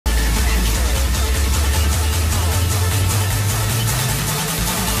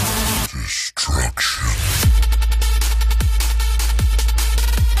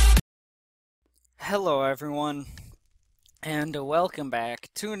Hello everyone, and welcome back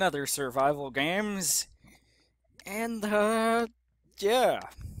to another survival games, and yeah,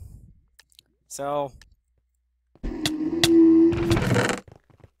 so,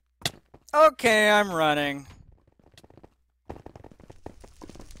 okay, I'm running.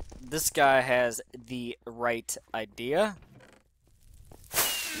 This guy has the right idea.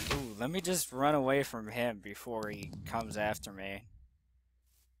 Ooh, let me just run away from him before he comes after me.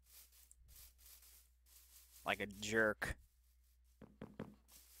 Like a jerk.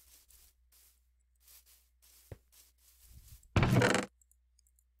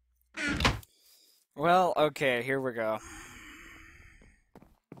 Well, okay, here we go.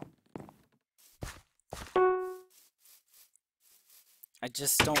 I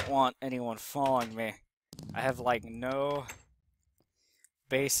just don't want anyone following me. I have, like, no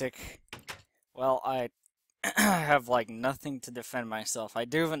basic... Well, I have, like, nothing to defend myself. I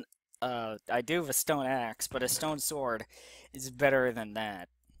do have a stone axe, but a stone sword is better than that.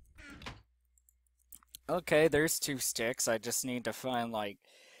 Okay, there's 2 sticks. I just need to find, like,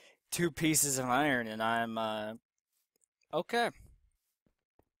 2 pieces of iron, and I'm, okay.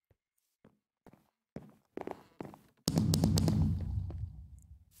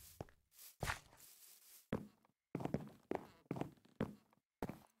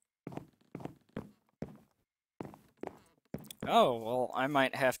 Oh, well, I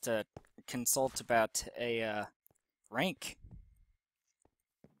might have to consult about a, rank.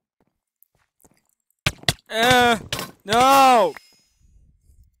 No!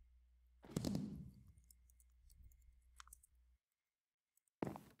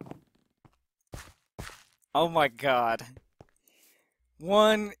 Oh my god.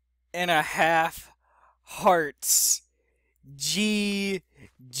 1.5 hearts. GG.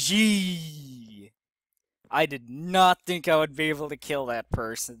 I did not think I would be able to kill that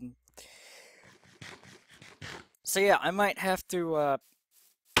person. So yeah, I might have to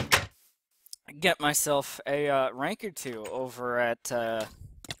get myself a rank or 2 over at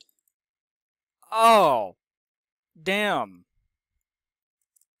Oh, damn.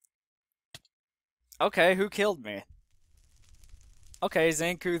 Okay, who killed me? Okay,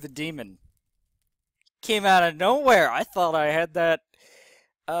 Zanku the demon. Came out of nowhere. I thought I had that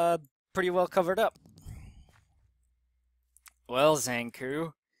uh pretty well covered up. Well,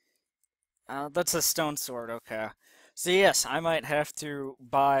 Zanku, that's a stone sword, okay. So yes, I might have to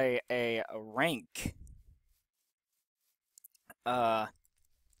buy a rank. Uh,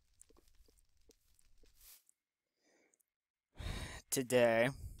 Today,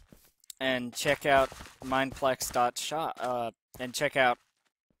 and check out mindplex.shop, and check out,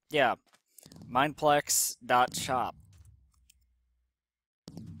 yeah, mindplex.shop.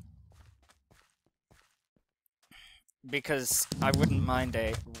 Because I wouldn't mind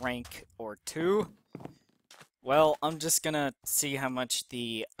a rank or 2. Well, I'm just gonna see how much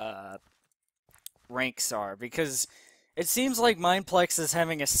the, ranks are, because it seems like Mindplex is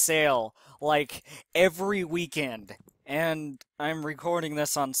having a sale, like, every weekend. And I'm recording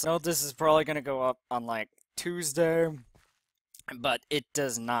this on... So this is probably gonna go up on, like, Tuesday, but it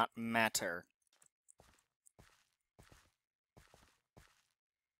does not matter.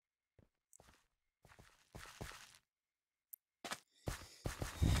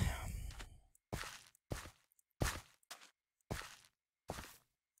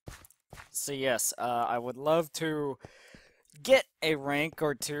 So yes, I would love to get a rank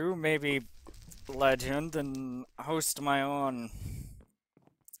or 2, maybe Legend, and host my own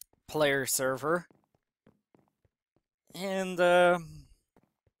player server. And,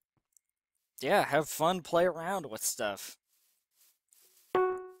 yeah, have fun, play around with stuff.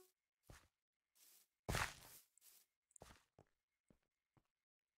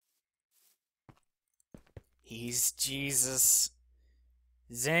 He's Jesus.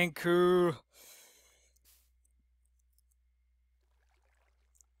 Zanku.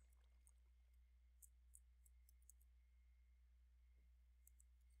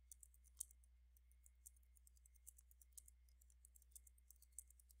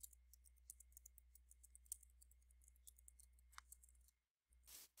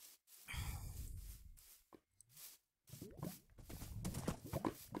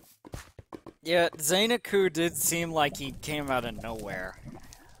 Yeah, Zainaku did seem like he came out of nowhere.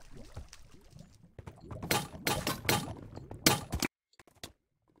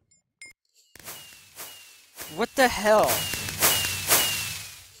 What the hell?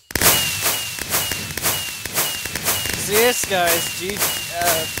 So yes, guys,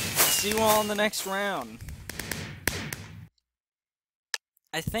 see you all in the next round.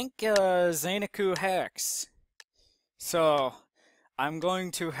 I think, Zainaku hacks. So, I'm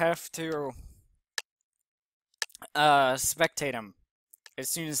going to have to spectate him as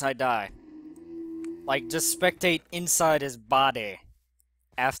soon as I die. Like, just spectate inside his body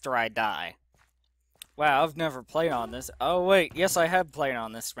after I die. Wow, I've never played on this. Oh, wait, yes, I have played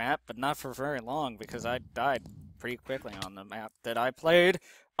on this map, but not for very long because I died pretty quickly on the map that I played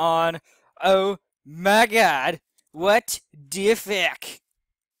on. Oh my god, what the fuck?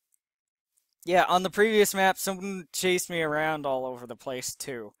 Yeah, on the previous map, someone chased me around all over the place,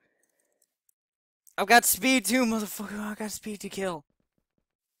 too. I've got speed, too, motherfucker. I got speed to kill.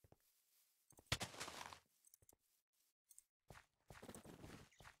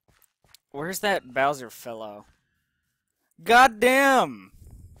 Where's that Bowser fellow? Goddamn!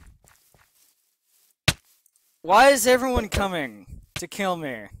 Why is everyone coming to kill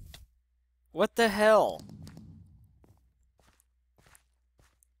me? What the hell?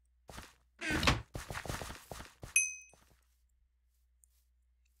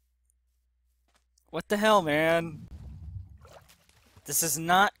 What the hell, man? This is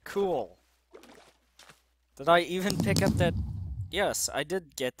not cool. Did I even pick up that? Yes, I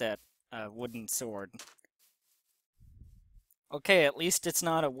did get that wooden sword. Okay, at least it's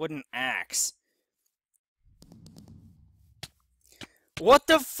not a wooden axe. What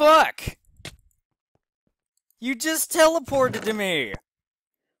the fuck? You just teleported to me!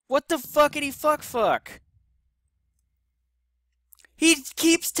 What the fuckity fuck? He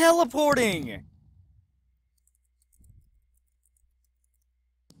keeps teleporting!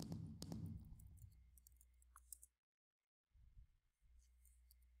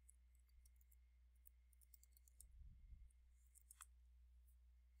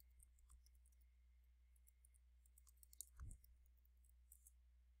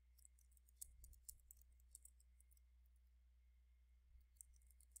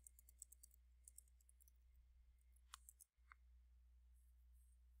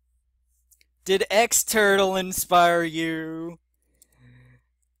 Did X-Turtle inspire you?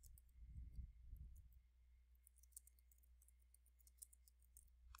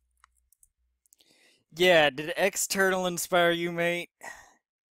 Yeah, did X-Turtle inspire you, mate?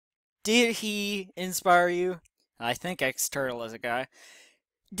 Did he inspire you? I think X-Turtle is a guy.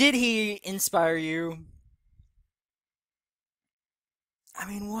 Did he inspire you? I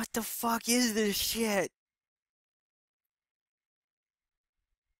mean, what the fuck is this shit?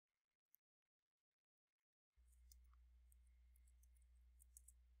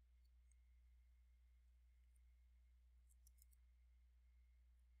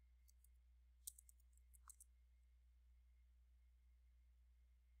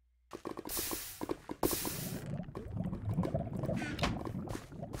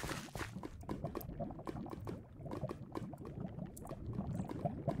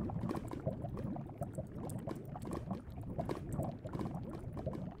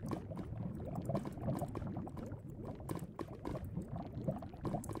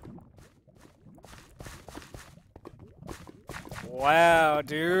 Wow,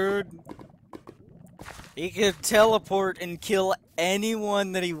 dude. He could teleport and kill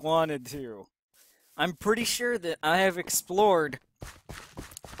anyone that he wanted to. I'm pretty sure that I have explored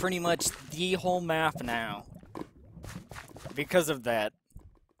pretty much the whole map now. Because of that.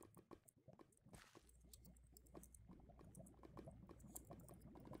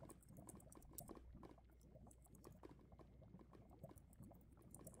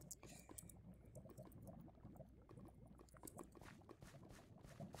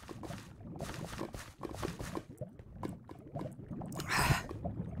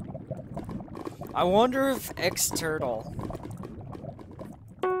 I wonder if X-Turtle...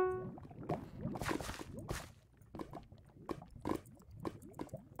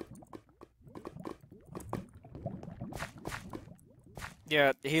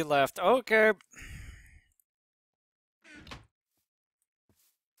 Yeah, he left. Okay.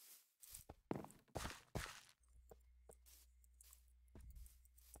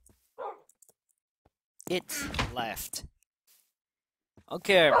 It left.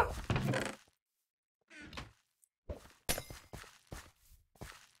 Okay.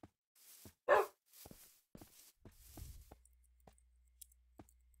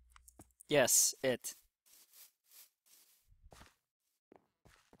 Yes, it.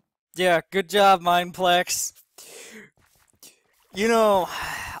 Yeah, good job, Mindplex. You know,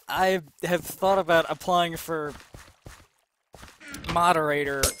 I have thought about applying for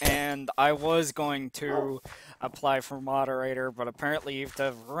moderator, and I was going to apply for moderator, but apparently you have to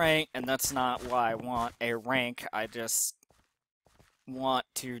have rank, and that's not why I want a rank. I just want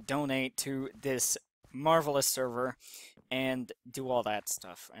to donate to this marvelous server and do all that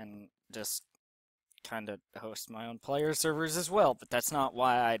stuff, and just kind of host my own player servers as well, but that's not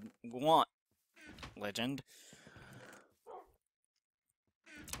why I want Legend.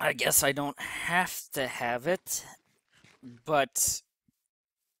 I guess I don't have to have it, but,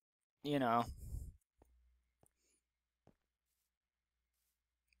 you know.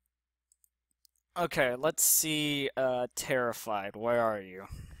 Okay, let's see, Terrified, where are you?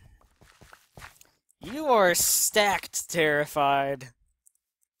 You are stacked, Terrified.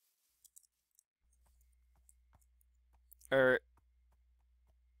 Or,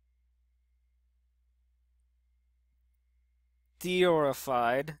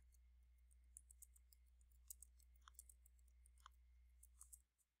 Theorified.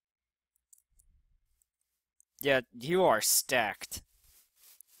 Yeah, you are stacked.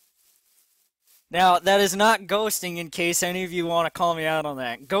 Now, that is not ghosting in case any of you want to call me out on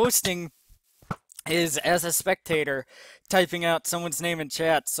that. Ghosting is as a spectator typing out someone's name in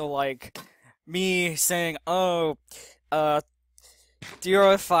chat, so like me saying, "Oh, uh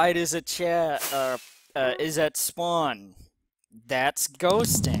Theorified is a chat is at spawn." That's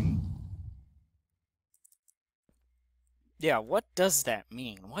ghosting. Yeah, what does that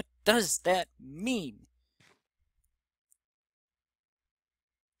mean? What does that mean?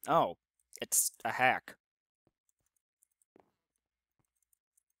 Oh, it's a hack.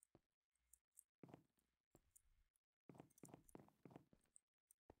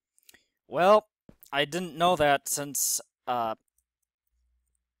 Well, I didn't know that since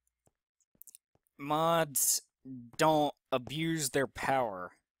mods don't abuse their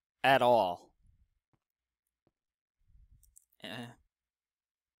power at all. Eh.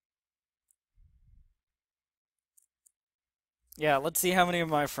 Yeah, let's see how many of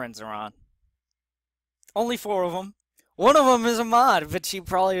my friends are on. Only 4 of them. One of them is a mod, but she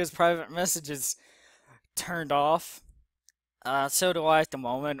probably has private messages turned off. So do I at the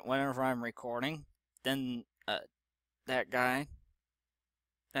moment whenever I'm recording. Then, that guy.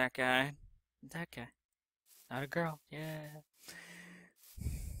 That guy. That guy. Not a girl. Yeah.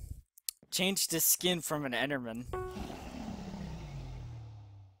 Changed his skin from an Enderman.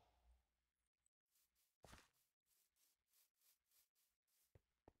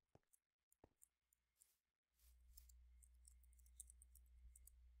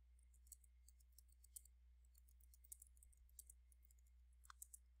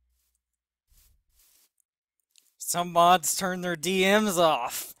 Some mods turn their DMs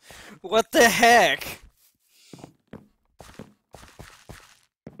off. What the heck?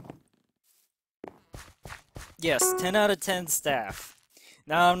 Yes, 10 out of 10 staff.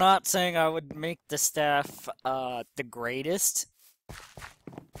 Now, I'm not saying I would make the staff the greatest,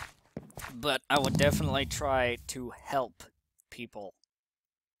 but I would definitely try to help people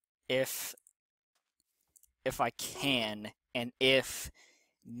if I can and if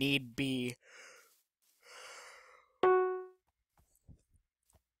need be.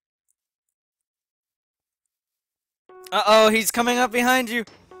 Uh-oh, he's coming up behind you.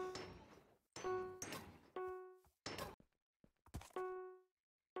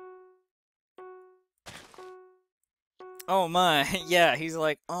 Oh my, yeah, he's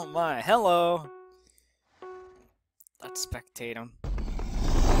like, oh my, hello. Let's spectate him.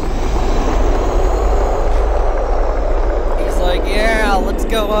 He's like, yeah, let's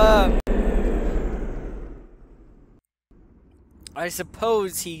go up. I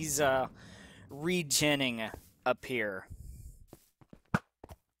suppose he's, regenning up here.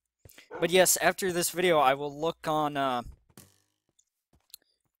 But yes, after this video, I will look on,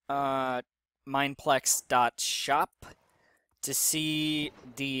 mineplex.shop to see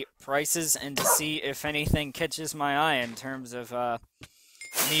the prices and to see if anything catches my eye in terms of,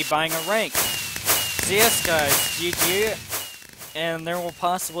 me buying a rank. So yes, guys, GG. And there will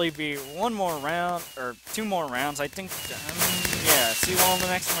possibly be 1 more round, or 2 more rounds, I think. Yeah, see you all in the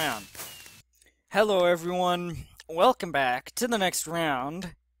next round. Hello, everyone. Welcome back to the next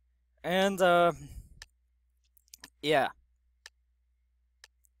round. And, yeah.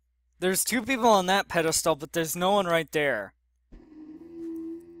 There's 2 people on that pedestal, but there's no one right there.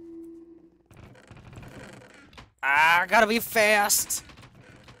 Ah, gotta be fast.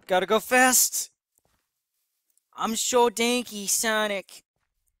 Gotta go fast. I'm so danky, Sonic.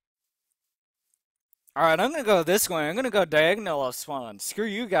 Alright, I'm gonna go this way. I'm gonna go diagonal of spawn. Screw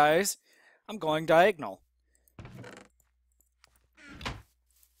you guys. I'm going diagonal.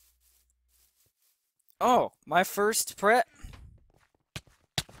 Oh, my first prep.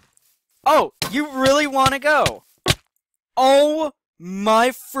 Oh, you really want to go? Oh my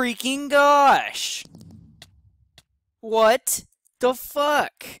freaking gosh. What the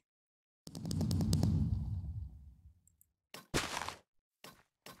fuck?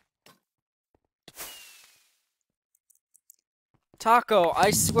 Taco,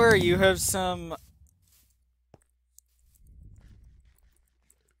 I swear you have some...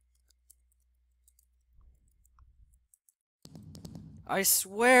 I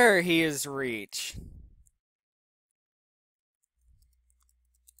swear he is reach.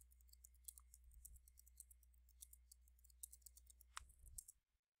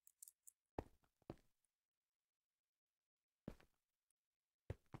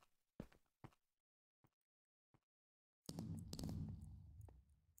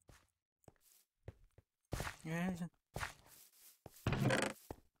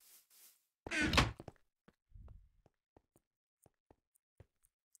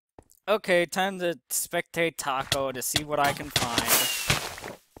 Okay, time to spectate Taco to see what I can find.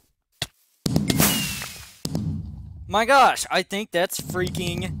 My gosh, I think that's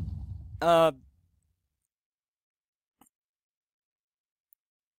freaking, uh,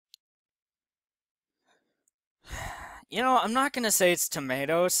 you know, I'm not gonna say it's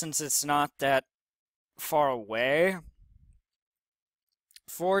tomato since it's not that far away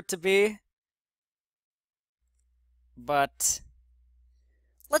for it to be, but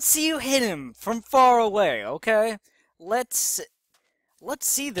let's see you hit him from far away, okay? Let's let's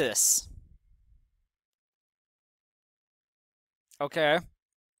see this. Okay.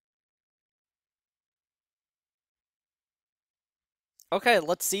 Okay,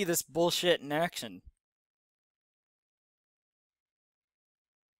 let's see this bullshit in action.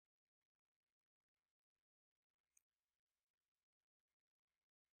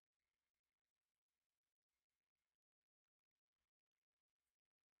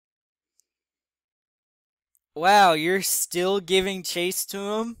 Wow, you're still giving chase to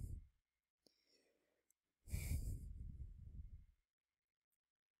him?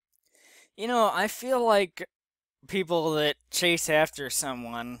 You know, I feel like people that chase after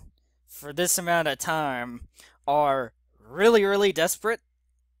someone for this amount of time are really, really desperate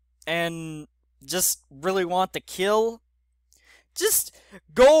and just really want the kill. Just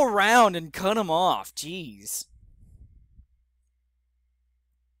go around and cut him off. Jeez.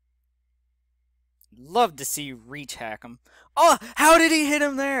 Love to see you reach hack him. Oh, how did he hit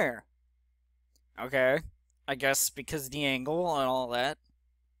him there? Okay. I guess because the angle and all that.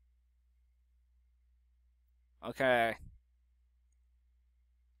 Okay.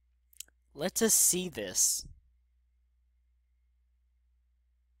 Let us see this.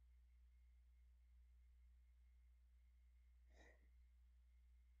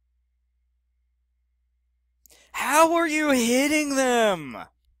 How are you hitting them?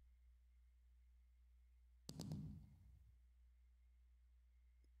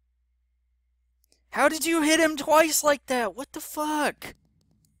 How did you hit him twice like that? What the fuck?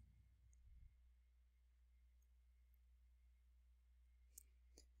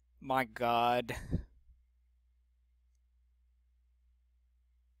 My god.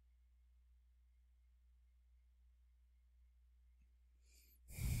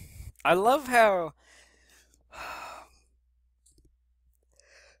 I love how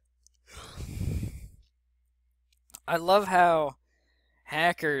I love how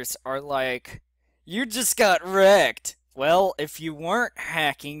hackers are like, you just got wrecked. Well, if you weren't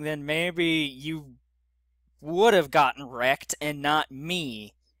hacking, then maybe you would have gotten wrecked and not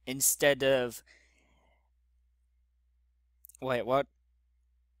me instead of. Wait, what?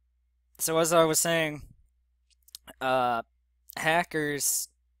 So, as I was saying, uh, hackers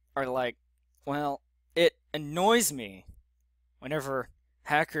are like, well, it annoys me whenever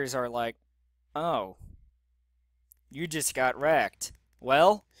hackers are like, oh, you just got wrecked.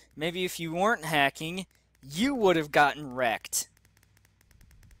 Well, maybe if you weren't hacking, you would have gotten wrecked.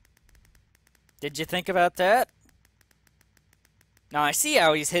 Did you think about that? Now I see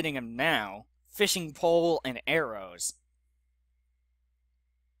how he's hitting him now. Fishing pole and arrows.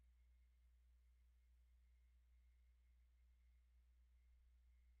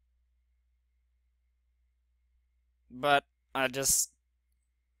 But I just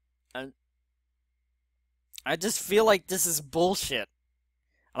I, I just feel like this is bullshit.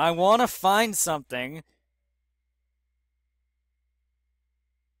 And I want to find something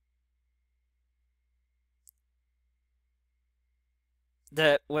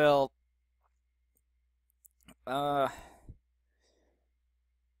that will uh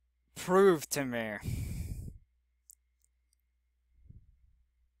prove to me.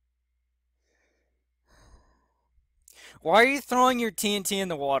 Why are you throwing your TNT in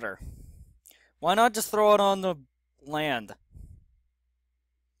the water? Why not just throw it on the land?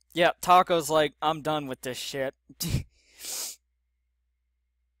 Yeah, Taco's like, I'm done with this shit.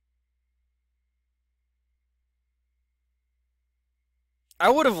 I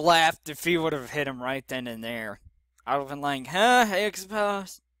would have laughed if he would have hit him right then and there. I would have been like, huh,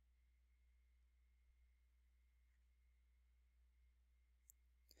 expose.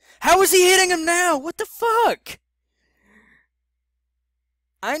 How is he hitting him now? What the fuck?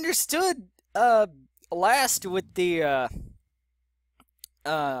 I understood last with the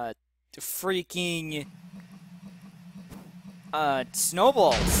uh freaking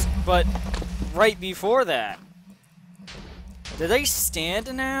snowballs, but right before that, do they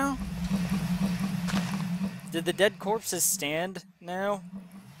stand now? Did the dead corpses stand now?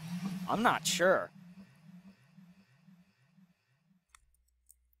 I'm not sure.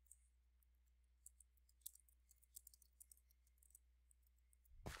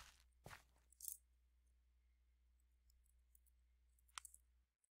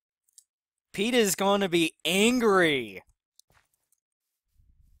 Peeta's going to be angry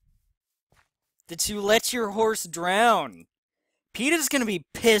that you let your horse drown. Peeta's going to be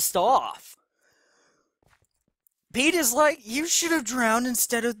pissed off. Peeta's like, you should have drowned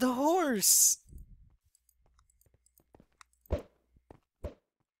instead of the horse.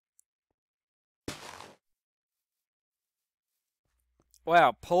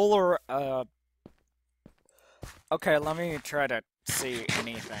 Wow, polar, okay, let me try to see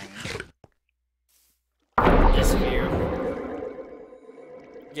anything. This view.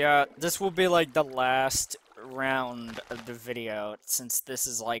 Yeah, this will be like the last round of the video, since this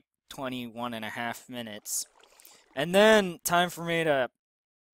is like 21.5 minutes. And then, time for me to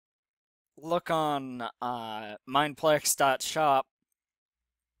look on mindplex.shop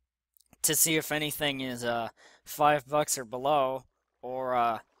to see if anything is $5 or below,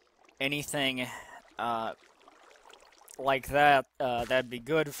 or anything like that. That'd be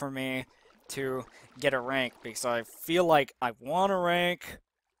good for me to get a rank, because I feel like I want a rank.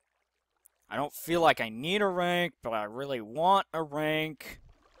 I don't feel like I need a rank, but I really want a rank.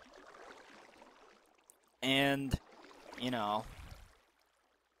 And, you know,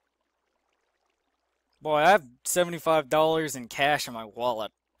 boy, I have $75 in cash in my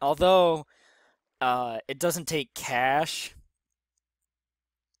wallet. Although, it doesn't take cash.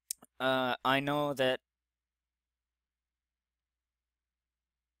 I know that,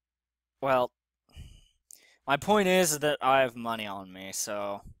 well, my point is that I have money on me,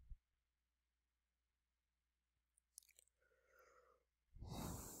 so.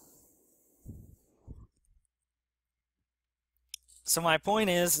 So my point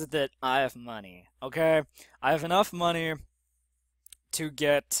is that I have money, okay? I have enough money to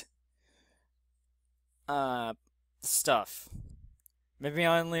get, stuff. Maybe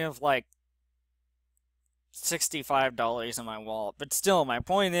I only have, like, $65 in my wallet, but still, my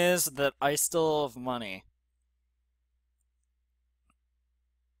point is that I still have money.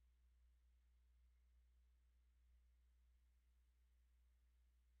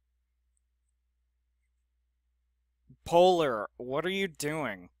 Polar, what are you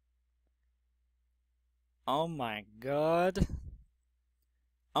doing? Oh my god.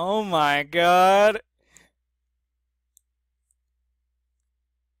 Oh my god.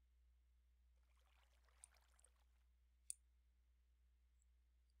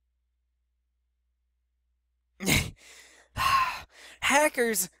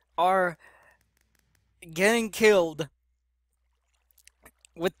 Hackers are getting killed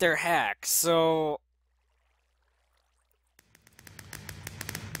with their hacks, so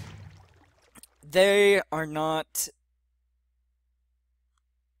they are not.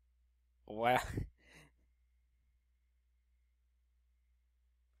 Wow.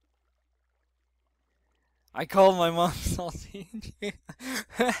 I called my mom salty.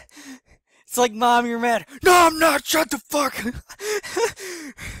 It's like, Mom, you're mad. No, I'm not. Shut the fuck.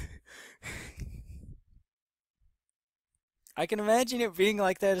 I can imagine it being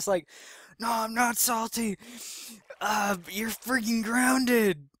like that. It's like, no, I'm not salty. You're freaking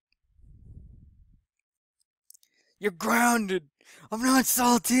grounded. You're grounded. I'm not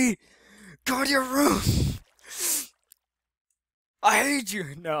salty. Go to your room. I hate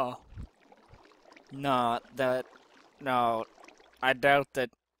you. No. No, no. I doubt that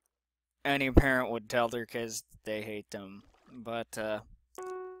any parent would tell their kids they hate them. But,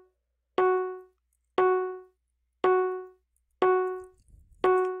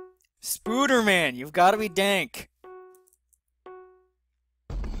 Spooderman, you've got to be dank.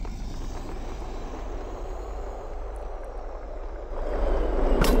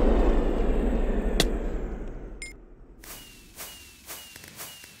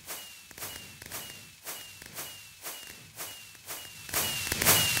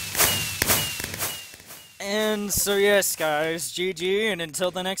 And so yes, guys, GG, and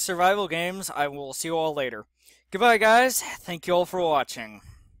until the next survival games, I will see you all later. Goodbye, guys. Thank you all for watching.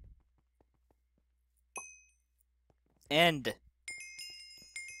 End.